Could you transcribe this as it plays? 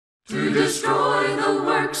to destroy the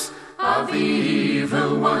works of the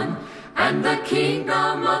evil one, and the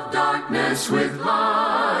kingdom of darkness with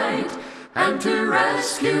light, and to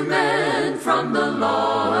rescue men from the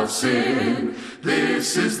law of sin.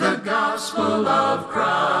 This is the gospel of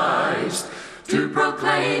Christ, to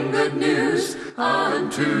proclaim good news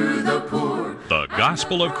unto the poor. The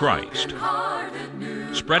gospel of Christ,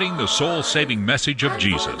 spreading the soul-saving message of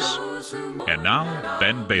Jesus. And now,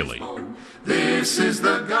 Ben Bailey. This is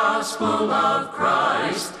the gospel of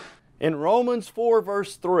Christ. In Romans 4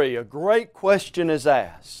 verse 3, a great question is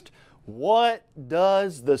asked. What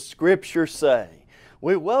does the Scripture say?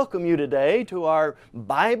 We welcome you today to our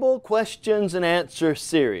Bible Questions and Answers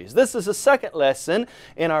series. This is the second lesson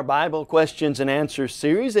in our Bible Questions and Answers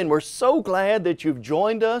series, and we're so glad that you've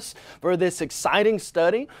joined us for this exciting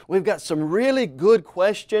study. We've got some really good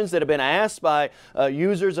questions that have been asked by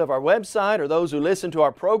users of our website or those who listen to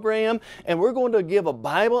our program, and we're going to give a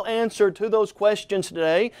Bible answer to those questions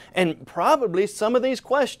today, and probably some of these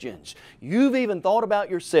questions you've even thought about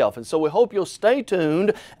yourself. And so we hope you'll stay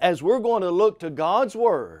tuned as we're going to look to God's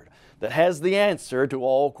Word that has the answer to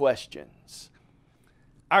all questions.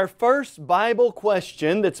 Our first Bible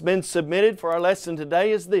question that's been submitted for our lesson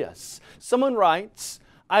today is this. Someone writes,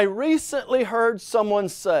 I recently heard someone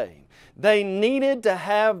say they needed to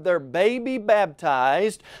have their baby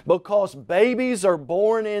baptized because babies are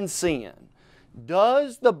born in sin.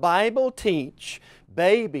 Does the Bible teach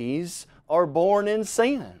babies are born in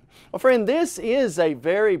sin? Well, friend, this is a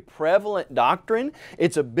very prevalent doctrine.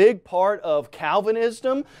 It's a big part of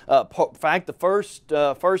Calvinism. In fact, the first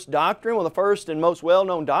doctrine, one of the first and most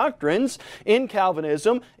well-known doctrines in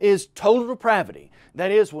Calvinism is total depravity.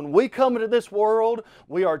 That is, when we come into this world,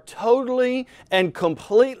 we are totally and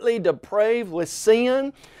completely depraved with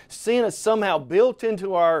sin. Sin is somehow built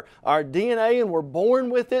into our DNA, and we're born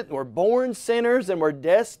with it, and we're born sinners, and we're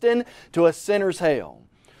destined to a sinner's hell.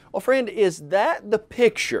 Well, friend, is that the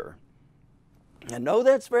picture? I know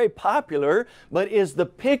that's very popular, but is the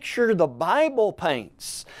picture the Bible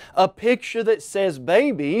paints a picture that says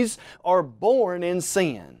babies are born in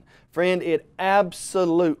sin? Friend, it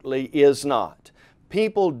absolutely is not.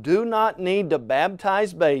 People do not need to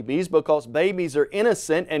baptize babies because babies are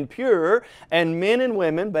innocent and pure, and men and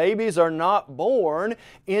women, babies are not born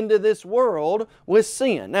into this world with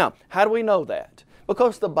sin. Now, how do we know that?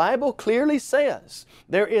 Because the Bible clearly says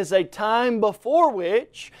there is a time before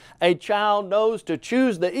which a child knows to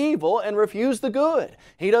choose the evil and refuse the good.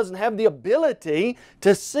 He doesn't have the ability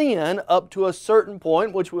to sin up to a certain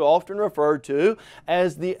point, which we often refer to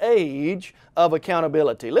as the age of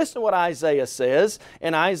accountability. Listen to what Isaiah says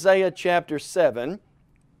in Isaiah chapter 7.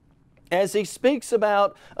 As he speaks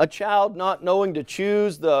about a child not knowing to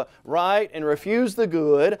choose the right and refuse the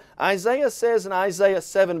good, Isaiah says in Isaiah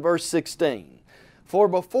 7 verse 16, For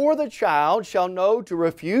before the child shall know to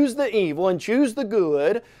refuse the evil and choose the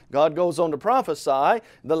good, God goes on to prophesy,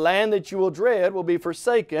 the land that you will dread will be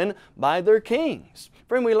forsaken by their kings.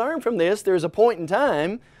 Friend, we learn from this there's a point in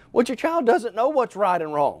time which a child doesn't know what's right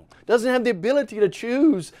and wrong, doesn't have the ability to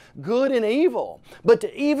choose good and evil. But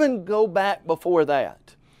to even go back before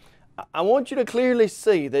that, I want you to clearly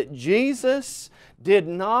see that Jesus did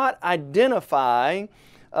not identify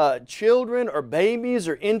children or babies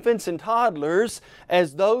or infants and toddlers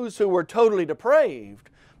as those who were totally depraved,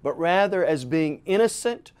 but rather as being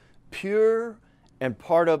innocent, pure, and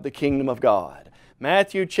part of the kingdom of God.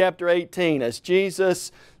 Matthew chapter 18, as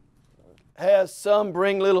Jesus has some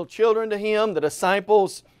bring little children to Him, the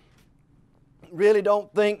disciples really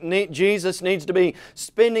don't think Jesus needs to be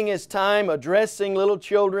spending His time addressing little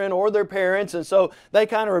children or their parents, and so they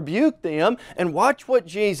kind of rebuke them. And watch what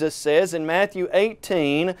Jesus says in Matthew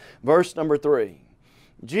 18, verse number 3.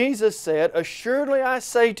 Jesus said, Assuredly I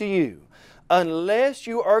say to you, unless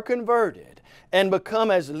you are converted and become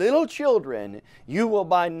as little children, you will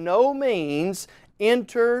by no means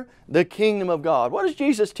enter the kingdom of God. What is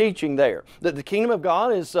Jesus teaching there? That the kingdom of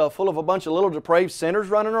God is full of a bunch of little depraved sinners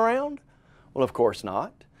running around? Well, of course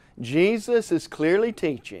not. Jesus is clearly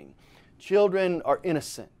teaching children are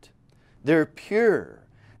innocent. They're pure.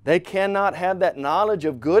 They cannot have that knowledge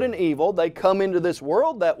of good and evil. They come into this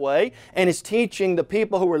world that way, and is teaching the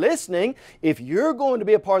people who are listening, if you're going to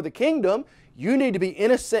be a part of the kingdom, you need to be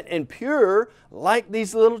innocent and pure like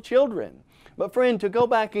these little children. But friend, to go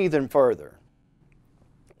back even further,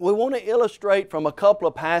 we want to illustrate from a couple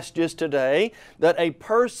of passages today that a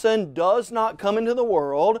person does not come into the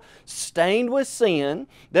world stained with sin,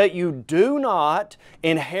 that you do not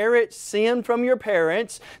inherit sin from your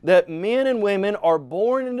parents, that men and women are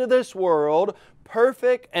born into this world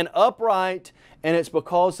perfect and upright, and it's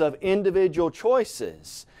because of individual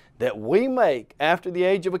choices that we make after the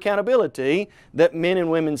age of accountability that men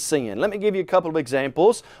and women sin. Let me give you a couple of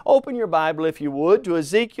examples. Open your Bible, if you would, to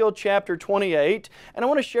Ezekiel chapter 28, and I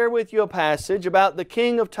want to share with you a passage about the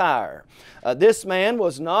king of Tyre. This man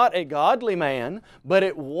was not a godly man, but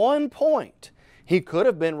at one point he could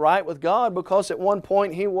have been right with God because at one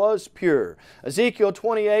point he was pure. Ezekiel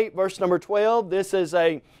 28, verse number 12, this is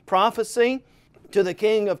a prophecy to the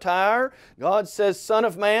king of Tyre. God says, "Son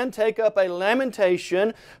of man, take up a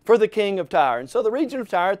lamentation for the king of Tyre." And so the region of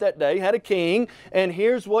Tyre at that day had a king, and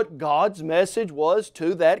here's what God's message was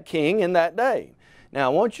to that king in that day.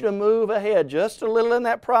 Now I want you to move ahead just a little in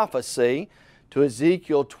that prophecy to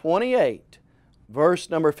Ezekiel 28, verse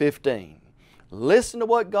number 15. Listen to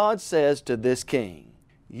what God says to this king.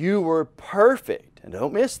 "You were perfect," and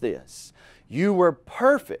don't miss this, "you were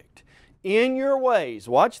perfect in your ways,"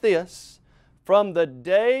 watch this, "from the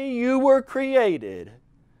day you were created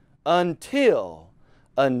until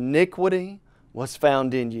iniquity was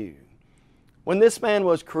found in you." When this man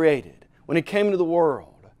was created, when he came into the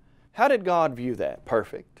world, how did God view that?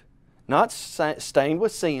 Perfect. Not stained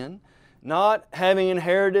with sin, not having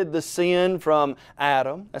inherited the sin from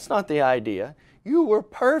Adam. That's not the idea. You were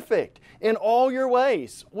perfect in all your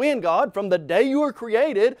ways. When, God? From the day you were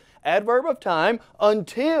created, adverb of time,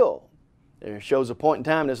 until. There shows a point in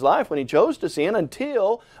time in his life when he chose to sin,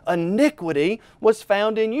 until iniquity was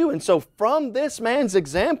found in you. And so from this man's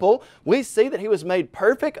example, we see that he was made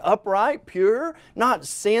perfect, upright, pure, not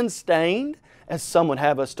sin-stained, as some would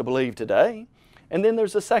have us to believe today. And then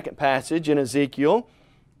there's a second passage in Ezekiel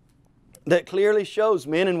that clearly shows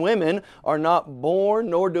men and women are not born,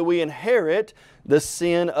 nor do we inherit the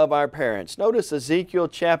sin of our parents. Notice Ezekiel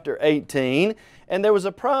chapter 18, and there was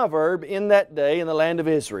a proverb in that day in the land of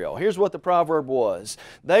Israel. Here's what the proverb was.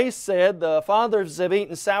 They said, "The fathers have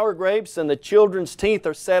eaten sour grapes and the children's teeth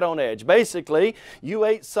are set on edge." Basically, you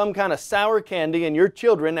ate some kind of sour candy and your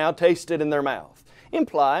children now taste it in their mouth.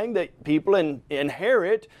 Implying that people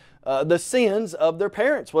inherit the sins of their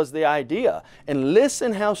parents was the idea. And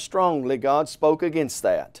listen how strongly God spoke against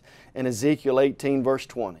that in Ezekiel 18 verse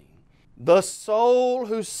 20. "The soul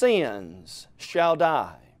who sins shall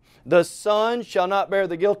die. The son shall not bear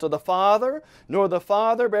the guilt of the father, nor the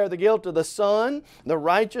father bear the guilt of the son. The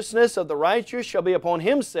righteousness of the righteous shall be upon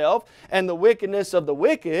himself, and the wickedness of the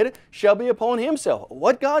wicked shall be upon himself."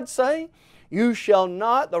 What God say? You shall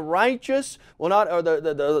not, the righteous will not, or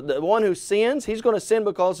the one who sins, he's going to sin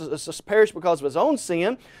perish because of his own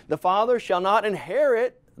sin. The father shall not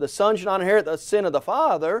inherit, the son shall not inherit the sin of the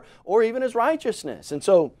father, or even his righteousness. And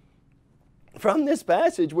so, from this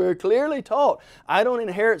passage, we're clearly taught, I don't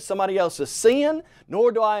inherit somebody else's sin,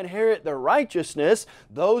 nor do I inherit their righteousness.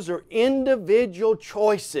 Those are individual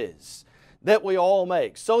choices that we all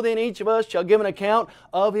make. "So then each of us shall give an account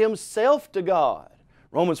of himself to God."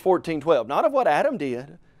 Romans 14:12. Not of what Adam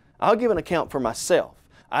did. I'll give an account for myself.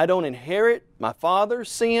 I don't inherit my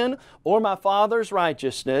father's sin or my father's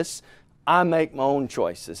righteousness. I make my own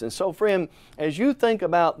choices. And so, friend, as you think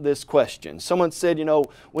about this question, someone said,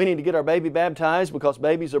 we need to get our baby baptized because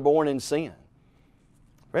babies are born in sin.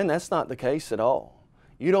 Friend, that's not the case at all.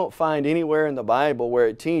 You don't find anywhere in the Bible where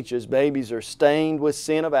it teaches babies are stained with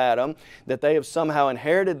sin of Adam, that they have somehow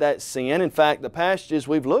inherited that sin. In fact, the passages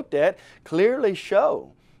we've looked at clearly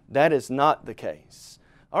show that is not the case.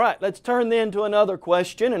 All right, let's turn then to another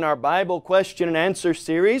question in our Bible Question and Answer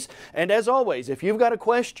series. And as always, if you've got a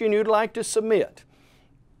question you'd like to submit,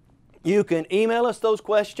 you can email us those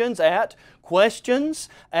questions at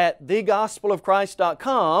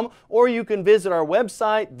questions@thegospelofchrist.com, or you can visit our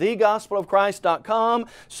website,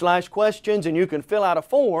 thegospelofchrist.com/questions, and you can fill out a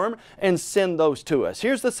form and send those to us.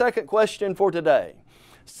 Here's the second question for today.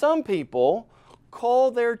 Some people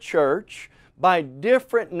call their church by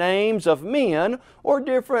different names of men or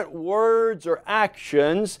different words or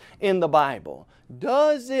actions in the Bible.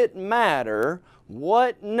 Does it matter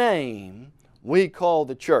what name we call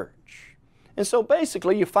the church? And so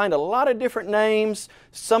basically you find a lot of different names,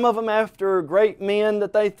 some of them after great men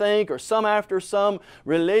that they think, or some after some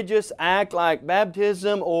religious act like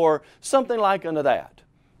baptism or something like unto that.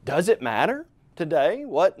 Does it matter today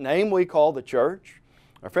what name we call the church?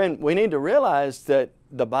 My friend, we need to realize that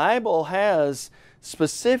the Bible has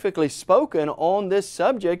specifically spoken on this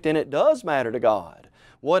subject, and it does matter to God.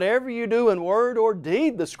 Whatever you do in word or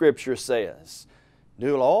deed, the Scripture says,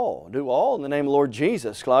 do all in the name of the Lord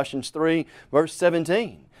Jesus, Colossians 3 verse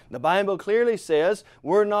 17. The Bible clearly says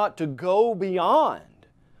we're not to go beyond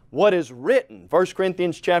what is written. 1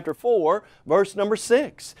 Corinthians chapter 4 verse number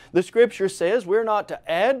 6. The Scripture says we're not to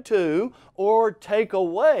add to or take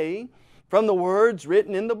away from the words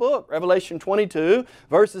written in the book, Revelation 22,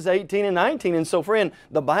 verses 18 and 19. And so, friend,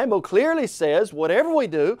 the Bible clearly says whatever we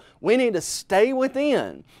do, we need to stay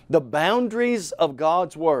within the boundaries of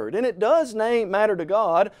God's Word. And it does matter to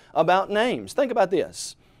God about names. Think about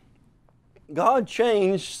this. God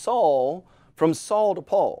changed Saul from Saul to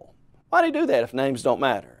Paul. Why did He do that if names don't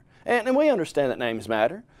matter? And we understand that names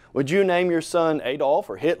matter. Would you name your son Adolf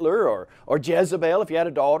or Hitler or Jezebel if you had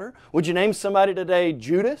a daughter? Would you name somebody today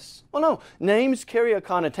Judas? Well, no. Names carry a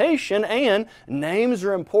connotation, and names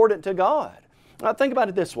are important to God. Now, think about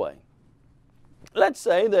it this way. Let's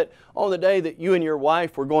say that on the day that you and your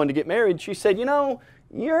wife were going to get married, she said, you know,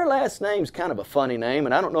 your last name's kind of a funny name,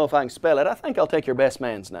 and I don't know if I can spell it. I think I'll take your best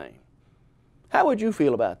man's name. How would you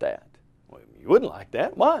feel about that? Well, you wouldn't like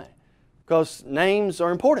that. Why? Because names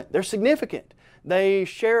are important. They're significant. They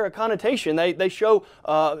share a connotation. They show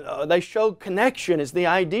connection is the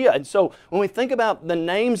idea. And so when we think about the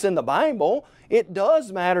names in the Bible, it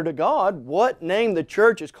does matter to God what name the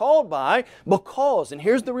church is called by because, and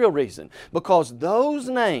here's the real reason, because those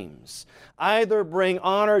names either bring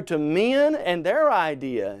honor to men and their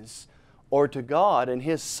ideas or to God and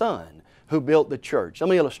His Son who built the church. Let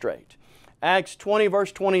me illustrate. Acts 20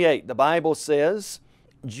 verse 28, the Bible says,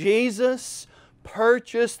 Jesus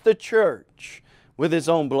purchased the church with His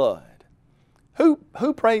own blood. Who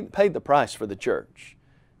paid the price for the church?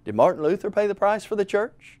 Did Martin Luther pay the price for the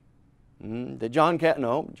church? Did John Calvin?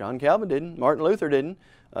 No, John Calvin didn't. Martin Luther didn't.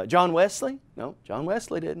 John Wesley? No, John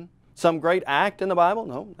Wesley didn't. Some great act in the Bible?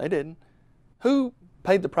 No, they didn't. Who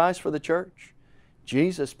paid the price for the church?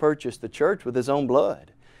 Jesus purchased the church with His own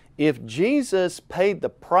blood. If Jesus paid the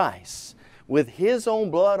price with His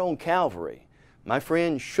own blood on Calvary, my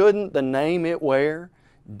friend, shouldn't the name it wear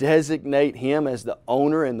designate Him as the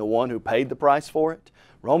owner and the one who paid the price for it?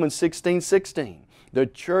 Romans 16:16, the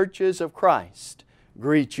churches of Christ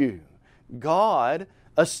greet you. God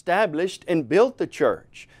established and built the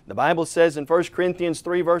church. The Bible says in 1 Corinthians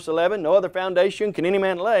 3 verse 11, no other foundation can any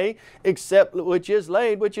man lay except which is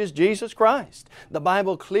laid, which is Jesus Christ. The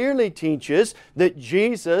Bible clearly teaches that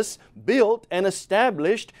Jesus built and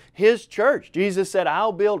established His church. Jesus said,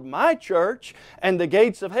 I'll build my church and the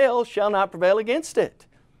gates of hell shall not prevail against it.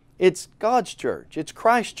 It's God's church. It's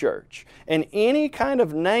Christ's church. And any kind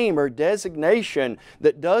of name or designation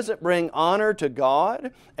that doesn't bring honor to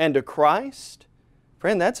God and to Christ,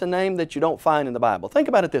 friend, that's a name that you don't find in the Bible. Think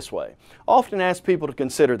about it this way. I often ask people to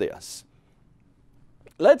consider this.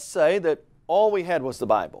 Let's say that all we had was the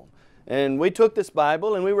Bible. And we took this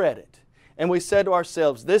Bible and we read it. And we said to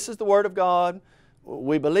ourselves, this is the Word of God.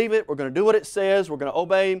 We believe it. We're going to do what it says. We're going to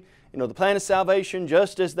obey, the plan of salvation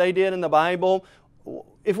just as they did in the Bible.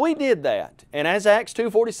 If we did that, and as Acts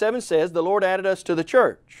 2:47 says, the Lord added us to the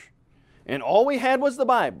church, and all we had was the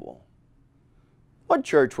Bible, what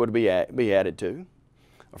church would be added to?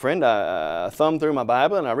 Friend, I thumb through my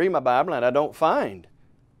Bible and I read my Bible and I don't find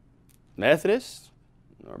Methodist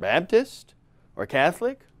or Baptist or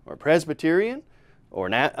Catholic or Presbyterian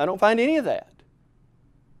I don't find any of that.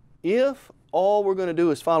 If all we're going to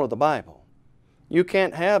do is follow the Bible, you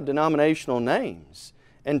can't have denominational names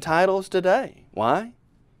and titles today. Why?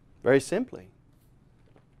 Very simply,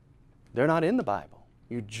 they're not in the Bible.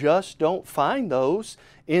 You just don't find those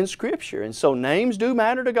in Scripture. And so names do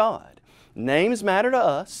matter to God. Names matter to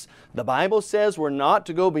us. The Bible says we're not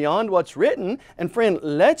to go beyond what's written. And friend,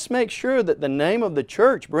 let's make sure that the name of the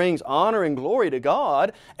church brings honor and glory to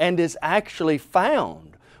God and is actually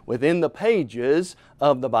found within the pages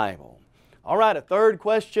of the Bible. All right, a third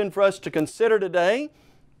question for us to consider today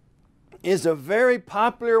is a very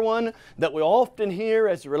popular one that we often hear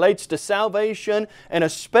as it relates to salvation and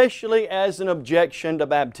especially as an objection to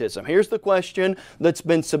baptism. Here's the question that's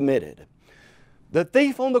been submitted. The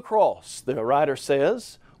thief on the cross, the writer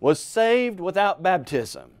says, was saved without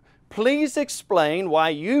baptism. Please explain why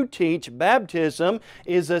you teach baptism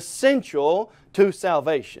is essential to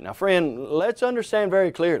salvation. Now friend, let's understand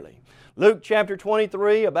very clearly. Luke chapter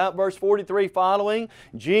 23, about verse 43 following,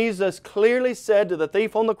 Jesus clearly said to the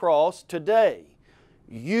thief on the cross, today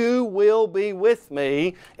you will be with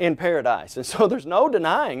me in paradise. And so there's no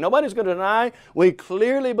denying. Nobody's going to deny. We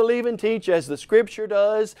clearly believe and teach, as the Scripture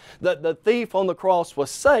does, that the thief on the cross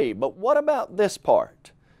was saved. But what about this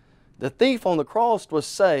part? The thief on the cross was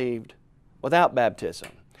saved without baptism.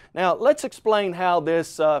 Now let's explain how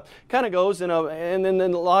this kind of goes in the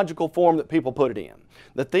logical form that people put it in.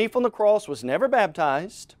 The thief on the cross was never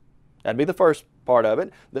baptized. That'd be the first part of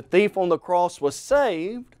it. The thief on the cross was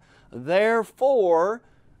saved. Therefore,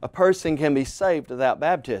 a person can be saved without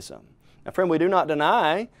baptism. Now friend, we do not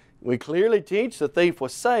deny We clearly teach the thief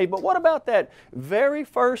was saved, but what about that very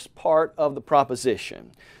first part of the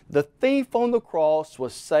proposition? The thief on the cross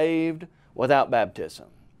was saved without baptism.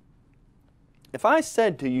 If I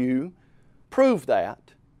said to you, prove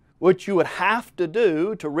that, which you would have to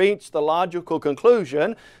do to reach the logical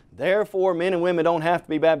conclusion, therefore men and women don't have to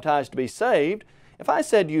be baptized to be saved. If I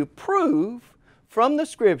said to you, prove from the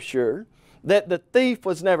Scripture that the thief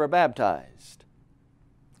was never baptized,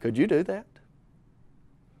 could you do that?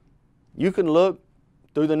 You can look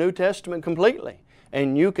through the New Testament completely,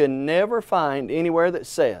 and you can never find anywhere that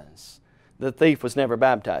says the thief was never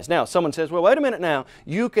baptized. Now, someone says, well, wait a minute now.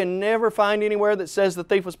 You can never find anywhere that says the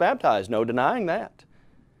thief was baptized. No denying that.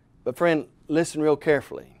 But friend, listen real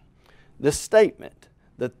carefully. The statement,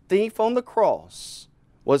 the thief on the cross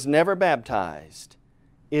was never baptized,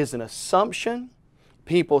 is an assumption.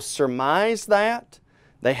 People surmise that.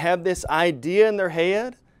 They have this idea in their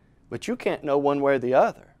head, but you can't know one way or the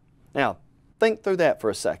other. Now, think through that for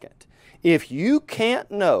a second. If you can't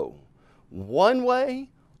know one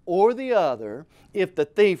way or the other if the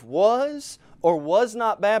thief was or was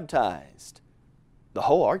not baptized, the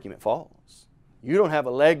whole argument falls. You don't have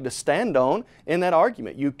a leg to stand on in that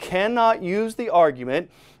argument. You cannot use the argument,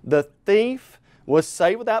 the thief was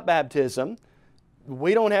saved without baptism,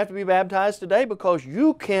 we don't have to be baptized today, because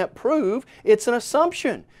you can't prove it's an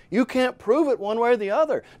assumption. You can't prove it one way or the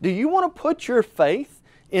other. Do you want to put your faith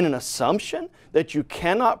in an assumption that you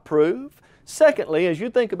cannot prove? Secondly, as you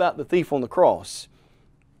think about the thief on the cross,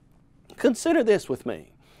 consider this with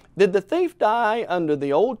me. Did the thief die under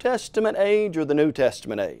the Old Testament age or the New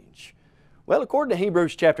Testament age? Well, according to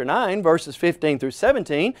Hebrews chapter 9, verses 15 through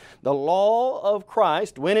 17, the law of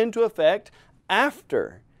Christ went into effect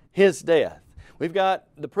after His death. We've got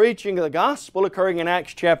the preaching of the gospel occurring in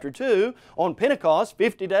Acts chapter 2 on Pentecost,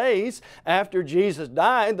 50 days after Jesus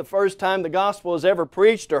died, the first time the gospel was ever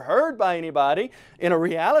preached or heard by anybody in a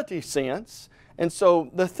reality sense. And so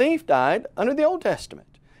the thief died under the Old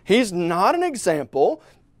Testament. He's not an example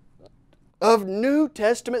of New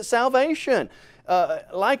Testament salvation.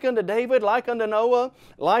 Like unto David, like unto Noah,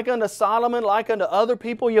 like unto Solomon, like unto other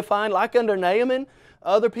people you find, like unto Naaman,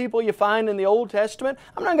 other people you find in the Old Testament.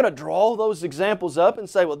 I'm not going to draw those examples up and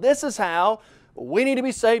say, well, this is how we need to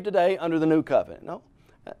be saved today under the New Covenant. No,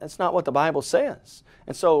 that's not what the Bible says.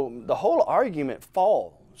 And so the whole argument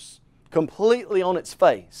falls completely on its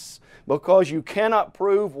face, because you cannot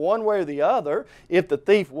prove one way or the other if the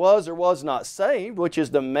thief was or was not saved, which is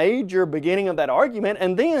the major beginning of that argument.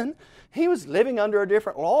 And then he was living under a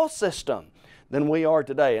different law system than we are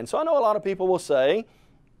today. And so I know a lot of people will say,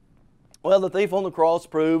 well, the thief on the cross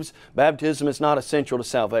proves baptism is not essential to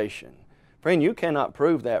salvation. Friend, you cannot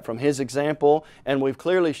prove that from his example, and we've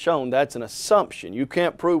clearly shown that's an assumption. You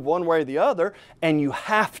can't prove one way or the other, and you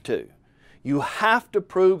have to. You have to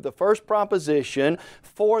prove the first proposition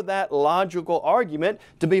for that logical argument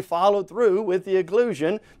to be followed through with the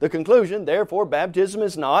conclusion, therefore baptism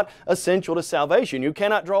is not essential to salvation. You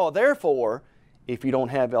cannot draw a therefore if you don't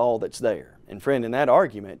have all that's there. And friend, in that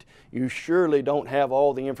argument, you surely don't have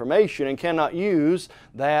all the information and cannot use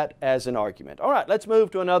that as an argument. All right, let's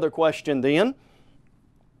move to another question then.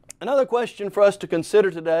 Another question for us to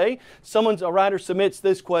consider today. A writer submits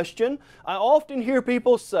this question. I often hear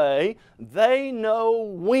people say they know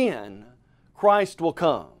when Christ will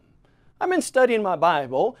come. I've been studying my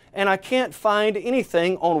Bible and I can't find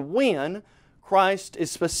anything on when Christ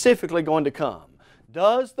is specifically going to come.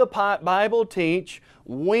 Does the Bible teach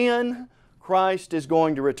when Christ is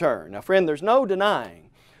going to return? Now friend, there's no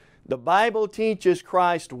denying the Bible teaches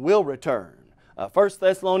Christ will return. 1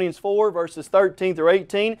 Thessalonians 4 verses 13 through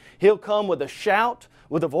 18, He'll come with a shout,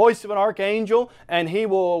 with the voice of an archangel, and He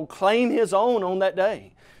will claim His own on that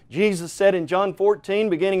day. Jesus said in John 14,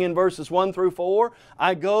 beginning in verses 1 through 4,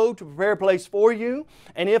 I go to prepare a place for you,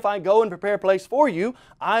 and if I go and prepare a place for you,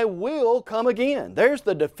 I will come again. There's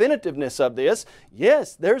the definitiveness of this.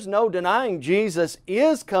 Yes, there's no denying Jesus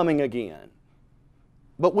is coming again.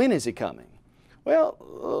 But when is He coming? Well,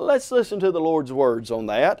 let's listen to the Lord's words on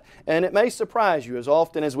that. And it may surprise you as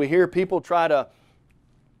often as we hear people try to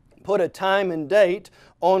put a time and date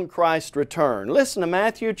on Christ's return. Listen to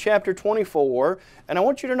Matthew chapter 24, and I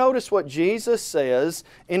want you to notice what Jesus says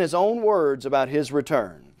in His own words about His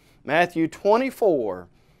return. Matthew 24,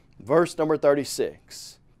 verse number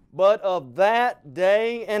 36. But of that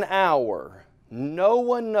day and hour no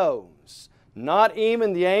one knows, not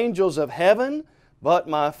even the angels of heaven, but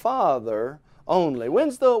my Father only.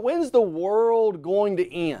 When's the world going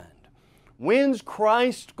to end? When's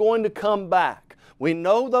Christ going to come back? We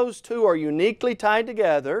know those two are uniquely tied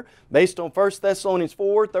together based on 1 Thessalonians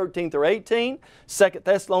 4, 13 through 18, 2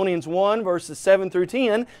 Thessalonians 1, verses 7 through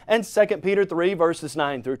 10, and 2 Peter 3, verses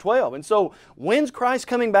 9 through 12. And so, when's Christ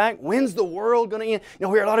coming back? When's the world going to end? You know,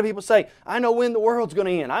 we hear a lot of people say, I know when the world's going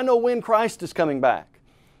to end. I know when Christ is coming back.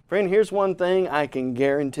 Friend, here's one thing I can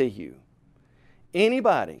guarantee you.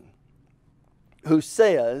 Anybody who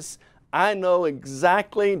says, I know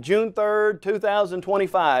exactly June 3rd,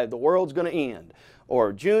 2025, the world's going to end,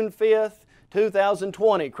 or June 5th,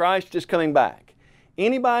 2020, Christ is coming back.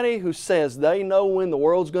 Anybody who says they know when the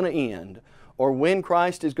world's going to end or when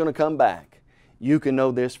Christ is going to come back, you can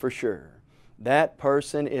know this for sure. That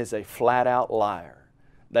person is a flat-out liar.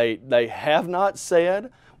 They have not said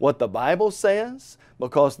what the Bible says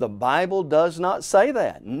because the Bible does not say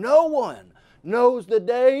that. No one knows the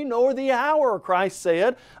day nor the hour, Christ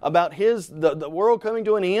said, about the world coming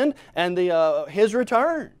to an end and His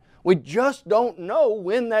return. We just don't know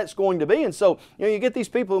when that's going to be. And so, you get these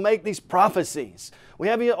people who make these prophecies. We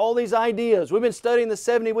have all these ideas. We've been studying the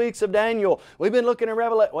 70 weeks of Daniel. We've been looking at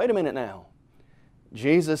Revelation. Wait a minute now.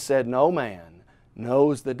 Jesus said, no man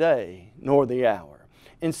knows the day nor the hour.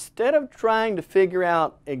 Instead of trying to figure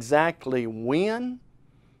out exactly when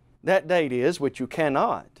that date is, which you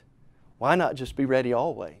cannot, why not just be ready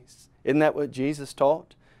always? Isn't that what Jesus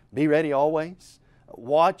taught? Be ready always.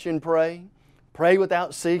 Watch and pray. Pray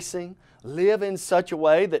without ceasing. Live in such a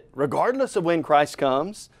way that regardless of when Christ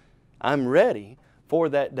comes, I'm ready for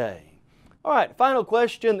that day. All right, final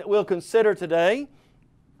question that we'll consider today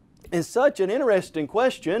is such an interesting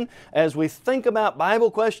question as we think about Bible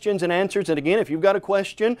questions and answers. And again, if you've got a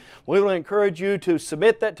question, we will encourage you to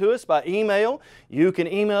submit that to us by email. You can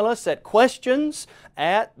email us at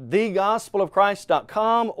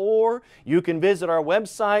questions@thegospelofchrist.com, or you can visit our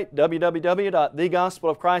website,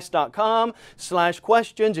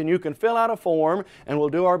 www.thegospelofchrist.com/questions, and you can fill out a form and we'll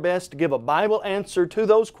do our best to give a Bible answer to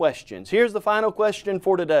those questions. Here's the final question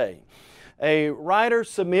for today. A writer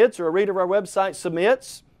submits, or a reader of our website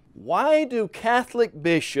submits, why do Catholic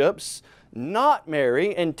bishops not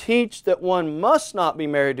marry and teach that one must not be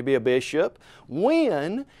married to be a bishop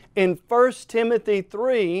when in 1 Timothy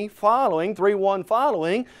 3:1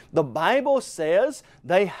 following, the Bible says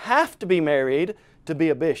they have to be married to be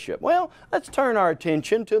a bishop? Well, let's turn our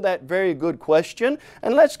attention to that very good question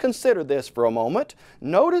and let's consider this for a moment.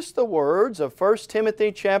 Notice the words of 1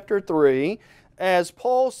 Timothy chapter 3 as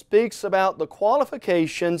Paul speaks about the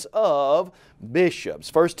qualifications of bishops.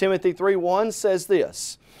 1 Timothy 3:1 says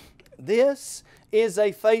this, "This is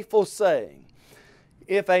a faithful saying.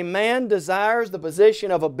 If a man desires the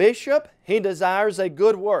position of a bishop, he desires a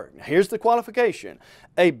good work." Now, here's the qualification.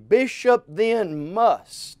 A bishop then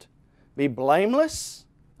must be blameless,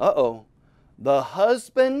 the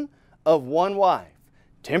husband of one wife,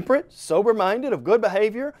 temperate, sober-minded, of good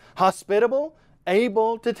behavior, hospitable,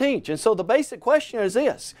 able to teach. And so the basic question is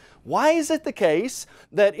this: why is it the case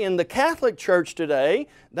that in the Catholic Church today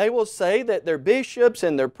they will say that their bishops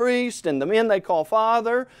and their priests and the men they call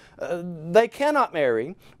father, they cannot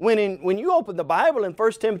marry, when you open the Bible in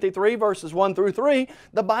 1 Timothy 3 verses 1 through 3,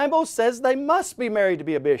 the Bible says they must be married to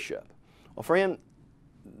be a bishop? Well, friend,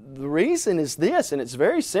 the reason is this, and it's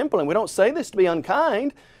very simple, and we don't say this to be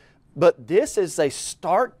unkind, but this is a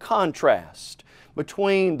stark contrast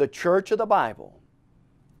between the Church of the Bible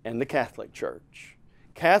and the Catholic Church.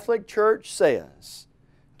 Catholic Church says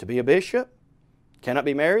to be a bishop, cannot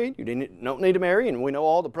be married, you don't need to marry, and we know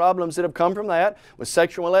all the problems that have come from that with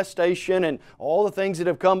sexual molestation and all the things that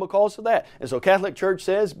have come because of that. And so Catholic Church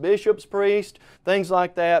says bishops, priests, things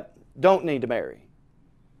like that don't need to marry.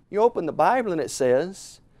 You open the Bible and it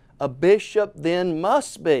says a bishop then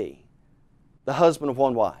must be the husband of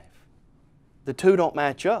one wife. The two don't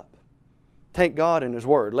match up. Take God in His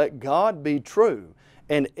Word. Let God be true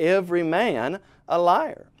and every man a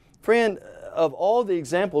liar. Friend, of all the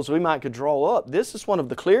examples we might could draw up, this is one of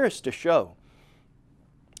the clearest to show.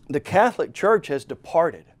 The Catholic Church has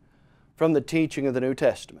departed from the teaching of the New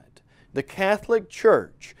Testament. The Catholic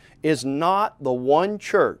Church is not the one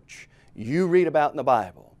church you read about in the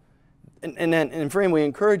Bible. And friend, we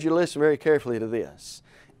encourage you to listen very carefully to this.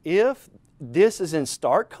 If this is in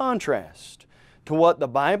stark contrast to what the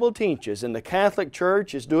Bible teaches, and the Catholic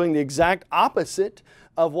Church is doing the exact opposite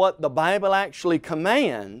of what the Bible actually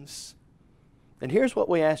commands, then here's what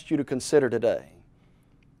we asked you to consider today.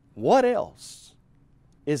 What else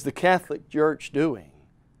is the Catholic Church doing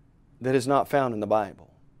that is not found in the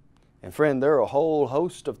Bible? And friend, there are a whole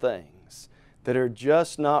host of things that are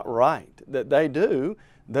just not right, that they do,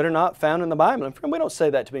 that are not found in the Bible. And friend, we don't say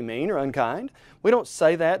that to be mean or unkind. We don't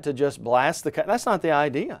say that to just blast the... That's not the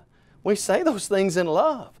idea. We say those things in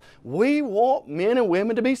love. We want men and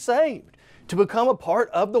women to be saved, to become a part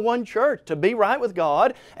of the one church, to be right with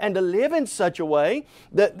God, and to live in such a way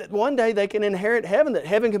that one day they can inherit heaven, that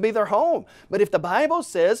heaven can be their home. But if the Bible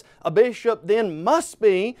says a bishop then must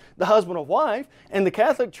be the husband or wife, and the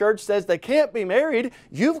Catholic Church says they can't be married,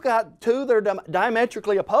 you've got two that are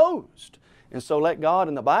diametrically opposed. And so let God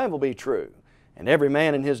and the Bible be true, and every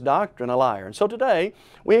man in his doctrine a liar. And so today,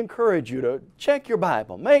 we encourage you to check your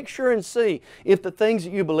Bible. Make sure and see if the things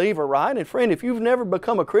that you believe are right. And friend, if you've never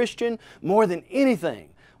become a Christian, more than anything,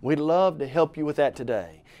 we'd love to help you with that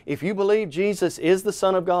today. If you believe Jesus is the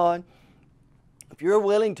Son of God, if you're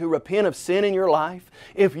willing to repent of sin in your life,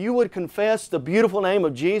 if you would confess the beautiful name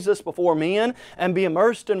of Jesus before men and be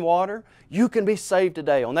immersed in water, you can be saved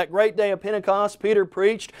today. On that great day of Pentecost, Peter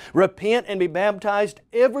preached, "Repent and be baptized,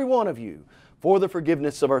 every one of you, for the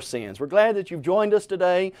forgiveness of our sins." We're glad that you've joined us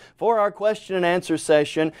today for our question and answer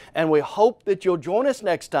session, and we hope that you'll join us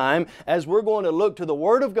next time as we're going to look to the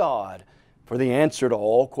Word of God for the answer to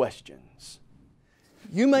all questions.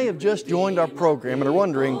 You may have just joined our program and are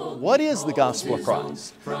wondering, what is the Gospel of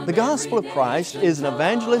Christ? The Gospel of Christ is an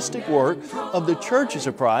evangelistic work of the Churches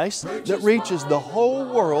of Christ that reaches the whole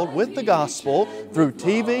world with the Gospel through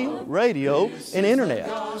TV, radio, and Internet.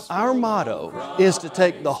 Our motto is to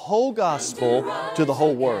take the whole Gospel to the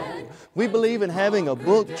whole world. We believe in having a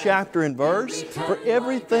book, chapter, and verse for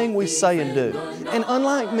everything we say and do. And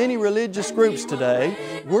unlike many religious groups today,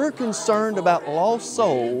 we're concerned about lost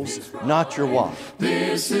souls, not your wife.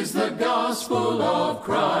 This is the gospel of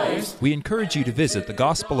Christ. We encourage you to visit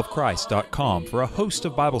thegospelofchrist.com for a host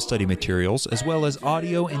of Bible study materials as well as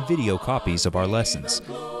audio and video copies of our lessons.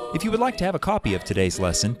 If you would like to have a copy of today's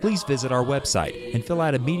lesson, please visit our website and fill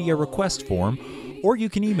out a media request form, or you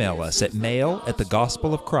can email us at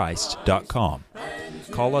mail@thegospelofchrist.com.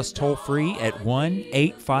 Call us toll-free at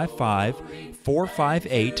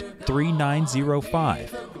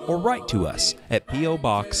 1-855-458-3905 or write to us at P.O.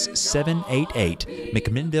 Box 788,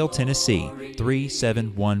 McMinnville, Tennessee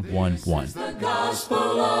 37111. The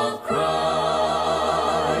gospel of Christ.